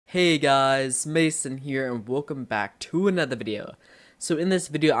Hey guys, Mason here and welcome back to another video. So in this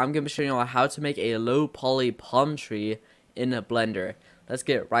video I'm going to be showing you all how to make a low poly palm tree in a Blender. Let's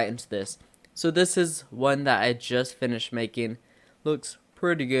get right into this. So this is one that I just finished making. Looks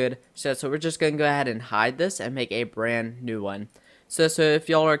pretty good. So we're just going to go ahead and hide this and make a brand new one. So if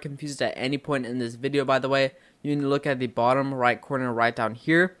y'all are confused at any point in this video, by the way, you need to look at the bottom right corner right down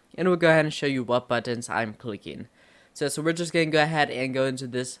here and we'll go ahead and show you what buttons I'm clicking. So we're just going to go ahead and go into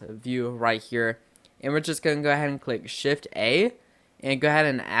this view right here. And we're just going to go ahead and click Shift A and go ahead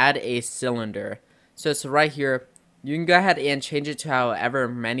and add a cylinder. So right here, you can go ahead and change it to however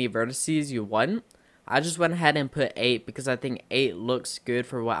many vertices you want. I just went ahead and put 8 because I think 8 looks good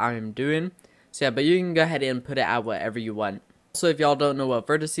for what I'm doing. So yeah, but you can go ahead and put it at whatever you want. So if y'all don't know what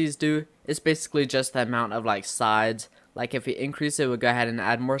vertices do, it's basically just the amount of like sides. Like if we increase it, we'll go ahead and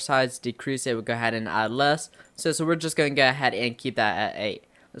add more sides. Decrease it, we'll go ahead and add less. So we're just going to go ahead and keep that at 8.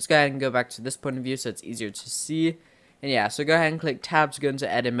 Let's go ahead and go back to this point of view so it's easier to see. And yeah, so go ahead and click tab to go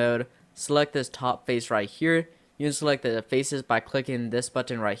into edit mode. Select this top face right here. You can select the faces by clicking this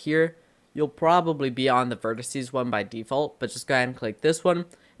button right here. You'll probably be on the vertices one by default, but just go ahead and click this one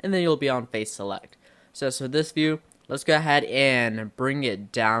and then you'll be on face select. So this view, let's go ahead and bring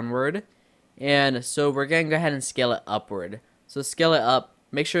it downward. And so we're going to go ahead and scale it upward. So scale it up,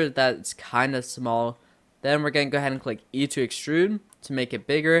 make sure that it's kind of small. Then we're going to go ahead and click E to extrude to make it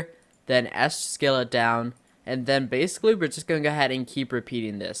bigger. Then S to scale it down. And then basically we're just going to go ahead and keep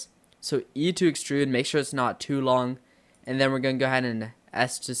repeating this. So E to extrude, make sure it's not too long. And then we're going to go ahead and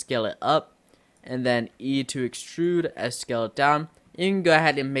S to scale it up. And then E to extrude, S to scale it down. You can go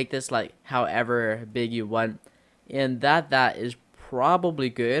ahead and make this like however big you want. And that is probably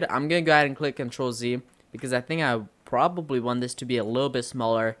good. I'm going to go ahead and click Control Z because I think I probably want this to be a little bit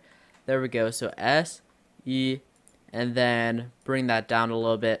smaller. There we go. So S, E, and then bring that down a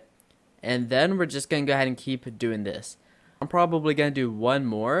little bit. And then we're just going to go ahead and keep doing this. I'm probably going to do one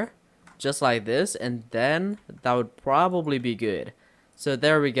more just like this, and then that would probably be good. So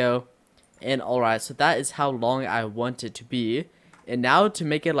there we go. And alright, so that is how long I want it to be. And now to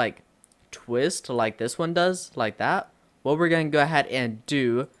make it like twist like this one does, like that, what we're going to go ahead and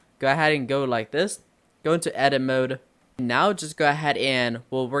do, go ahead and go like this, go into edit mode. Now just go ahead and,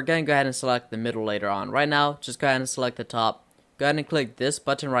 well, we're going to go ahead and select the middle later on. Right now, just go ahead and select the top. Go ahead and click this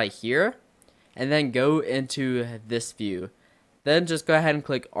button right here, and then go into this view. Then just go ahead and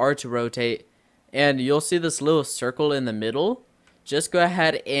click R to rotate, and you'll see this little circle in the middle. Just go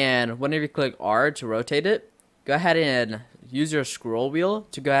ahead and, whenever you click R to rotate it, go ahead and use your scroll wheel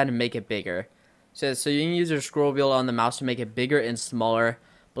to go ahead and make it bigger. So you can use your scroll wheel on the mouse to make it bigger and smaller.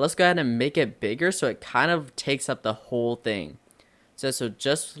 But let's go ahead and make it bigger so it kind of takes up the whole thing. So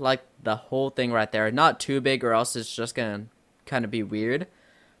just like the whole thing right there. Not too big or else it's just going to kind of be weird.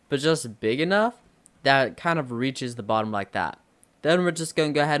 But just big enough that it kind of reaches the bottom like that. Then we're just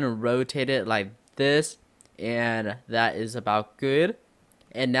going to go ahead and rotate it like this. And that is about good.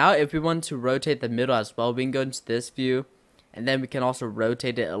 And now if we want to rotate the middle as well, we can go into this view. And then we can also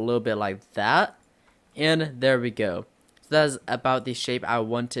rotate it a little bit like that. And there we go. So that's about the shape I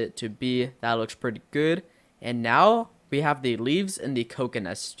want it to be. That looks pretty good. And now we have the leaves and the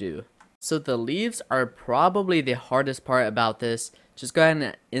coconuts to do. So the leaves are probably the hardest part about this. Just go ahead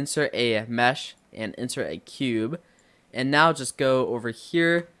and insert a mesh and insert a cube. And now just go over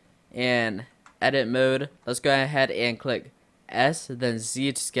here and edit mode. Let's go ahead and click S, then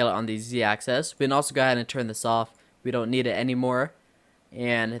Z to scale it on the Z axis. We can also go ahead and turn this off. We don't need it anymore.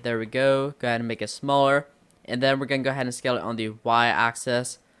 And there we go. Go ahead and make it smaller. And then we're going to go ahead and scale it on the Y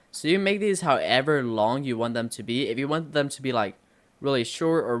axis. So you make these however long you want them to be. If you want them to be like really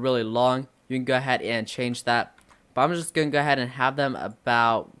short or really long, you can go ahead and change that. But I'm just going to go ahead and have them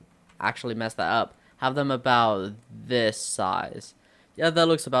about, actually mess that up, have them about this size. Yeah, that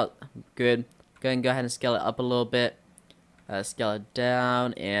looks about good. Go ahead and scale it up a little bit. Scale it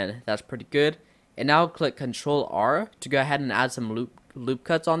down, and that's pretty good. And now click Control R to go ahead and add some loop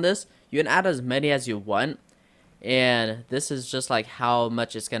cuts on this. You can add as many as you want, and this is just like how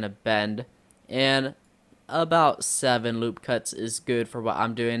much it's gonna bend, and about 7 loop cuts is good for what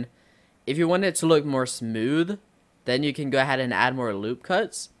I'm doing. If you want it to look more smooth, then you can go ahead and add more loop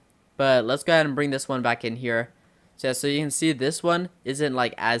cuts, but let's go ahead and bring this one back in here. So you can see this one isn't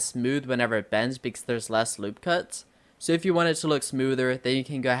like as smooth whenever it bends because there's less loop cuts. So if you want it to look smoother, then you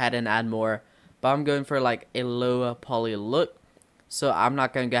can go ahead and add more. But I'm going for like a low poly look, so I'm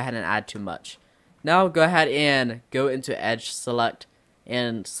not going to go ahead and add too much. Now go ahead and go into edge select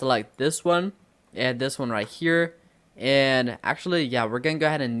and select this one and this one right here. And actually, yeah, we're going to go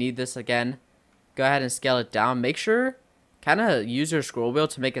ahead and need this again. Go ahead and scale it down. Make sure kind of use your scroll wheel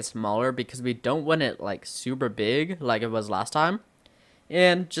to make it smaller because we don't want it like super big like it was last time.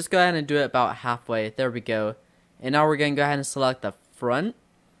 And just go ahead and do it about halfway. There we go. And now we're going to go ahead and select the front.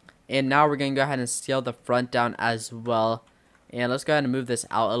 And now we're going to go ahead and scale the front down as well. And let's go ahead and move this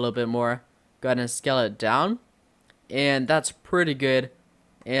out a little bit more. Go ahead and scale it down. And that's pretty good.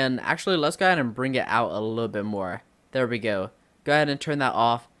 And actually, let's go ahead and bring it out a little bit more. There we go. Go ahead and turn that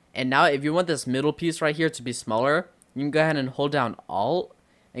off. And now if you want this middle piece right here to be smaller, you can go ahead and hold down Alt.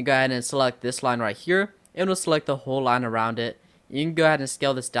 And go ahead and select this line right here. And we'll select the whole line around it. You can go ahead and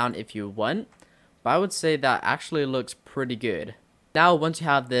scale this down if you want. But I would say that actually looks pretty good. Now, once you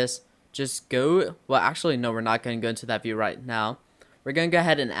have this, just go, well actually no, we're not going to go into that view right now. We're going to go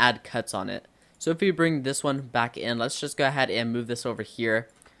ahead and add cuts on it. So if we bring this one back in, let's just go ahead and move this over here.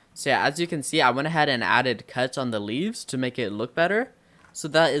 So yeah, as you can see, I went ahead and added cuts on the leaves to make it look better. So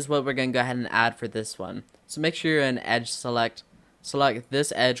that is what we're going to go ahead and add for this one. So make sure you're in edge select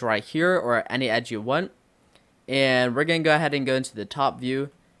this edge right here or any edge you want. And we're going to go ahead and go into the top view.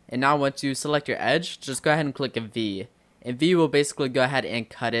 And now once you select your edge, just go ahead and click a V. And V will basically go ahead and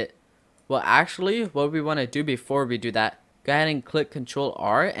cut it. Well, actually, what we want to do before we do that, go ahead and click Control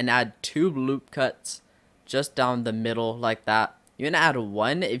R and add 2 loop cuts just down the middle like that. You can add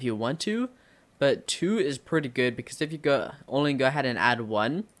 1 if you want to, but 2 is pretty good because if you only go ahead and add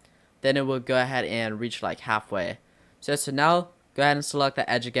 1, then it will go ahead and reach like halfway. So now go ahead and select the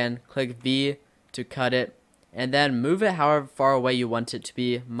edge again, click V to cut it, and then move it however far away you want it to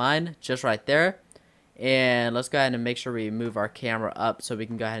be. Mine just right there. And let's go ahead and make sure we move our camera up so we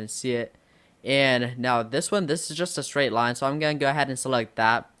can go ahead and see it. And now this is just a straight line, so I'm going to go ahead and select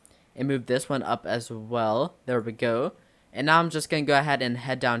that and move this one up as well. There we go. And now I'm just going to go ahead and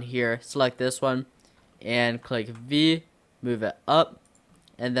head down here, select this one and click V, move it up,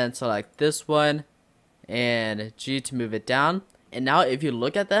 and then select this one and G to move it down. And now if you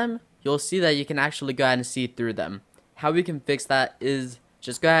look at them, you'll see that you can actually go ahead and see through them. How we can fix that is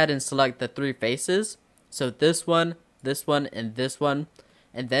just go ahead and select the 3 faces. So this one, and this one.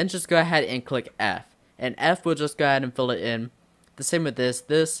 And then just go ahead and click F. And F will just go ahead and fill it in. The same with this,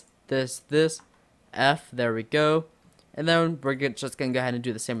 F, there we go. And then we're just going to go ahead and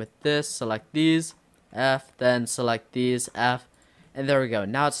do the same with this. Select these, F, then select these, F. And there we go.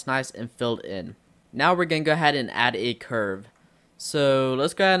 Now it's nice and filled in. Now we're going to go ahead and add a curve. So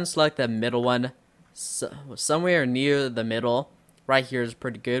let's go ahead and select the middle one. So, somewhere near the middle. Right here is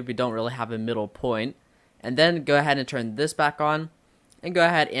pretty good. We don't really have a middle point. And then go ahead and turn this back on. And go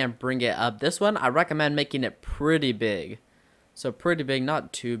ahead and bring it up. This one, I recommend making it pretty big. So pretty big,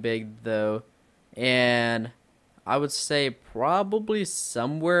 not too big though. And I would say probably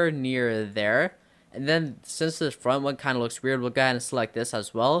somewhere near there. And then since this front one kind of looks weird, we'll go ahead and select this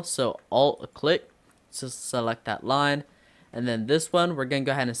as well. So Alt click to select that line. And then this one, we're going to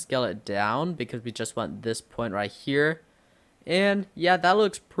go ahead and scale it down because we just want this point right here. And yeah, that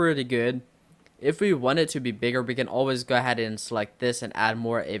looks pretty good. If we want it to be bigger, we can always go ahead and select this and add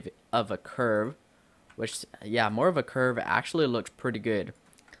more of a curve. Which, yeah, more of a curve actually looks pretty good.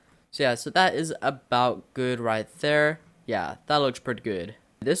 So yeah, so that is about good right there. Yeah, that looks pretty good.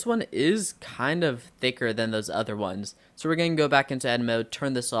 This one is kind of thicker than those other ones. So we're going to go back into edit mode,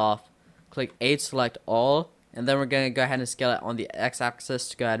 turn this off, click A to select all. And then we're going to go ahead and scale it on the x-axis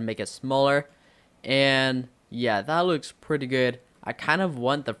to go ahead and make it smaller. And yeah, that looks pretty good. I kind of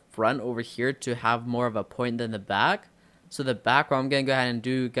want the front over here to have more of a point than the back. So the back, what I'm going to go ahead and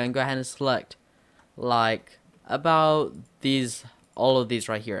do, go ahead and select like about these, all of these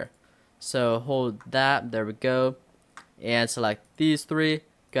right here. So hold that, there we go. And select these 3,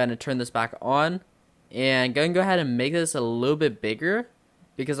 go ahead and turn this back on. And go ahead and make this a little bit bigger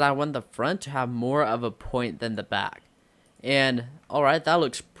because I want the front to have more of a point than the back. And alright, that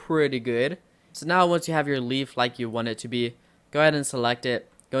looks pretty good. So now once you have your leaf like you want it to be, go ahead and select it,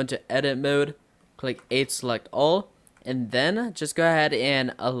 go into edit mode, click A to select all, and then just go ahead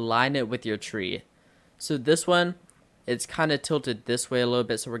and align it with your tree. So this one, it's kind of tilted this way a little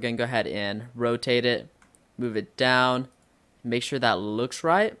bit, so we're going to go ahead and rotate it, move it down, make sure that looks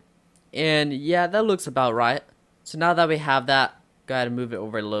right. And yeah, that looks about right. So now that we have that, go ahead and move it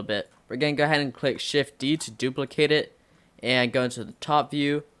over a little bit. We're going to go ahead and click Shift D to duplicate it and go into the top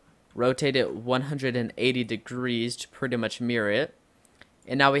view, rotate it 180 degrees to pretty much mirror it.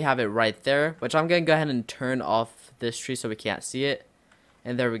 And now we have it right there, which I'm going to go ahead and turn off this tree so we can't see it.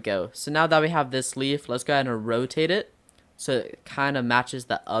 And there we go. So now that we have this leaf, let's go ahead and rotate it so it kind of matches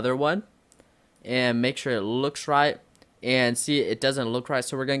the other one. And make sure it looks right. And see, it doesn't look right,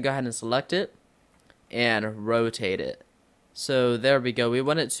 so we're going to go ahead and select it and rotate it. So there we go. We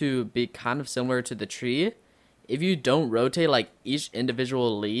want it to be kind of similar to the tree. if you don't rotate like each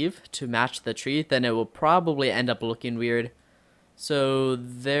individual leaf to match the tree, then it will probably end up looking weird. So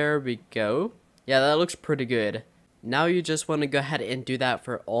there we go. Yeah, that looks pretty good. Now you just want to go ahead and do that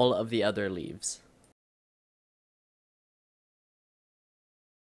for all of the other leaves.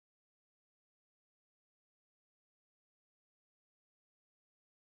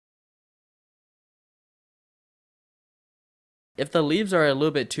 If the leaves are a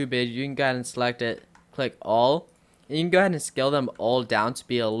little bit too big, you can go ahead and select it, click all, and you can go ahead and scale them all down to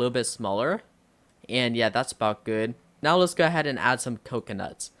be a little bit smaller. And yeah, that's about good. Now let's go ahead and add some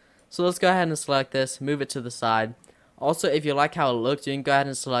coconuts. So let's go ahead and select this, move it to the side. Also, if you like how it looks, you can go ahead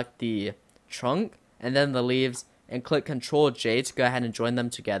and select the trunk and then the leaves and click Ctrl J to go ahead and join them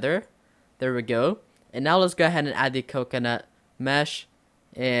together. There we go. And now let's go ahead and add the coconut mesh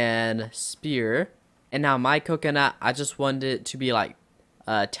and spear. And now my coconut, I just wanted it to be like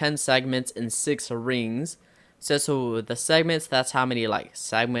 10 segments and 6 rings. So the segments, that's how many like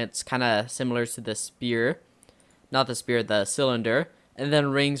segments, kind of similar to the spear. Not the spear, the cylinder. And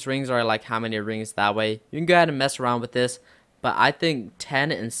then rings are like how many rings that way. You can go ahead and mess around with this. But I think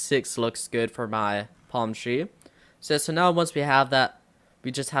 10 and 6 looks good for my palm tree. So now once we have that,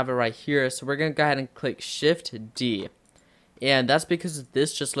 we just have it right here. So we're going to go ahead and click Shift D. And that's because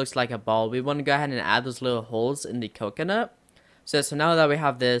this just looks like a ball. We want to go ahead and add those little holes in the coconut. So now that we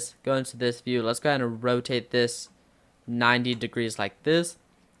have this, go into this view. Let's go ahead and rotate this 90 degrees like this.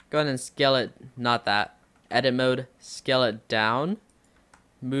 Go ahead and scale it, not that. Edit mode, scale it down.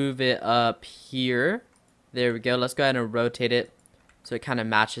 Move it up here. There we go. Let's go ahead and rotate it so it kind of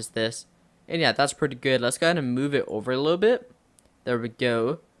matches this. And yeah, that's pretty good. Let's go ahead and move it over a little bit. There we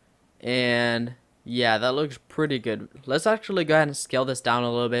go. And yeah, that looks pretty good. Let's actually go ahead and scale this down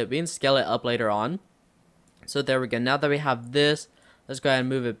a little bit. We can scale it up later on. So there we go. Now that we have this, let's go ahead and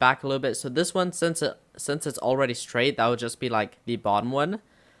move it back a little bit. So this one, since it's already straight, that would just be like the bottom one.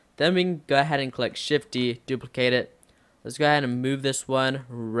 Then we can go ahead and click Shift D, duplicate it. Let's go ahead and move this one,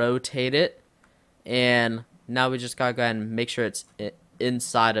 rotate it. And now we just gotta go ahead and make sure it's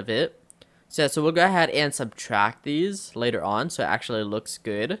inside of it. So we'll go ahead and subtract these later on so it actually looks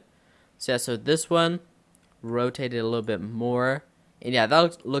good. So this one, rotate it a little bit more. And yeah,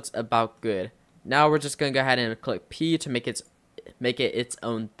 that looks about good. Now we're just going to go ahead and click P to make it its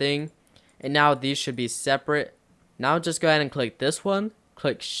own thing. And now these should be separate. Now just go ahead and click this one.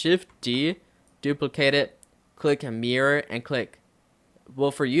 Click Shift D, duplicate it, click mirror, and click.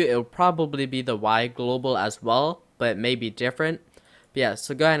 Well, for you, it will probably be the Y global as well, but it may be different. But yeah,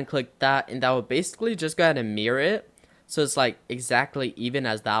 so go ahead and click that, and that will basically just go ahead and mirror it. So it's like exactly even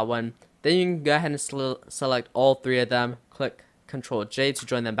as that one. Then you can go ahead and select all 3 of them, click Ctrl J to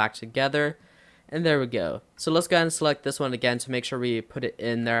join them back together, and there we go. So let's go ahead and select this one again to make sure we put it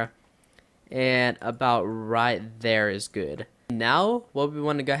in there, and about right there is good. Now what we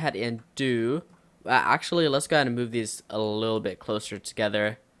want to go ahead and do, actually let's go ahead and move these a little bit closer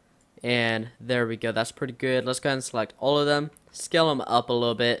together, and there we go. That's pretty good. Let's go ahead and select all of them, scale them up a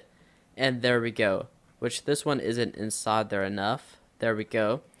little bit, and there we go. Which this one isn't inside there enough. There we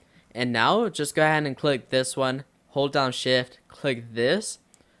go. And now just go ahead and click this one, hold down Shift, click this,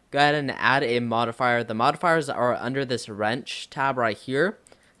 go ahead and add a modifier. The modifiers are under this wrench tab right here.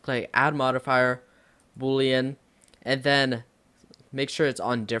 Click Add Modifier, Boolean, and then make sure it's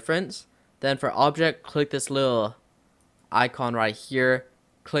on difference. Then for object, click this little icon right here,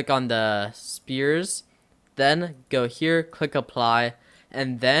 click on the spears, then go here, click Apply,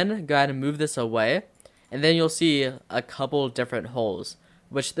 and then go ahead and move this away. And then you'll see a couple different holes,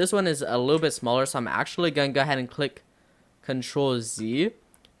 which this one is a little bit smaller, so I'm actually going to go ahead and click Ctrl Z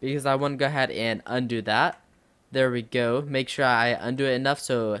because I want to go ahead and undo that. There we go. Make sure I undo it enough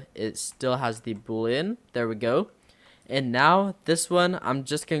so it still has the boolean. There we go. And now this one, I'm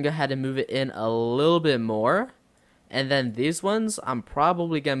just going to go ahead and move it in a little bit more. And then these ones, I'm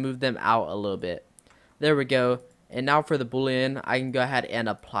probably going to move them out a little bit. There we go. And now for the boolean, I can go ahead and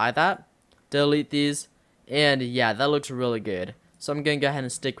apply that. Delete these. And yeah, that looks really good. So I'm going to go ahead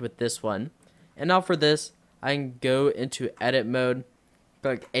and stick with this one. And now for this, I can go into edit mode,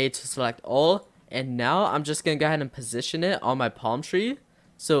 click A to select all. And now I'm just going to go ahead and position it on my palm tree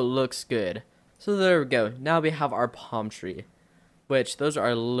so it looks good. So there we go. Now we have our palm tree, which those are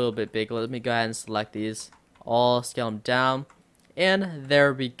a little bit big. Let me go ahead and select these all, scale them down. And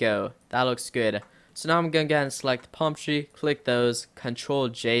there we go. That looks good. So now I'm going to go ahead and select the palm tree, click those,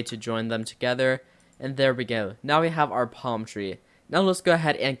 Ctrl J to join them together. And there we go. Now we have our palm tree. Now let's go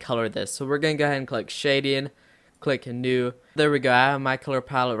ahead and color this. So we're going to go ahead and click shading, click new. There we go. I have my color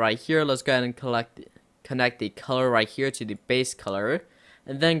palette right here. Let's go ahead and connect the color right here to the base color.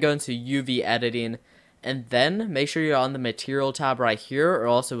 And then go into UV editing. And then make sure you're on the material tab right here, or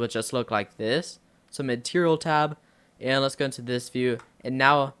else it would just look like this. So material tab, and let's go into this view. And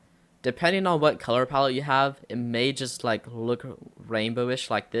now, depending on what color palette you have, it may just like look rainbowish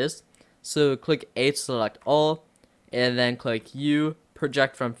like this. So click A to select all, and then click U,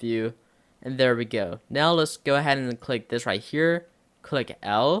 project from view, and there we go. Now let's go ahead and click this right here, click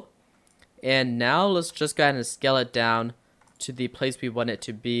L, and now let's just go ahead and scale it down to the place we want it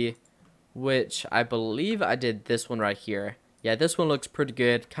to be, which I believe I did this one right here. Yeah, this one looks pretty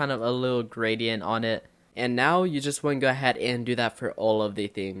good, kind of a little gradient on it. And now you just want to go ahead and do that for all of the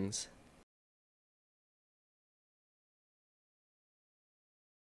things.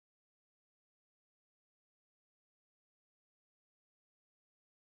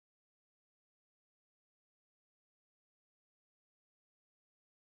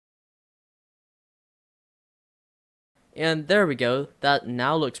 And there we go, that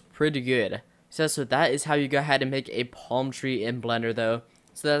now looks pretty good. So that is how you go ahead and make a palm tree in Blender though.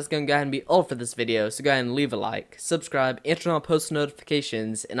 So that's going to go ahead and be all for this video, so go ahead and leave a like, subscribe, and turn on post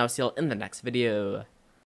notifications, and I'll see y'all in the next video.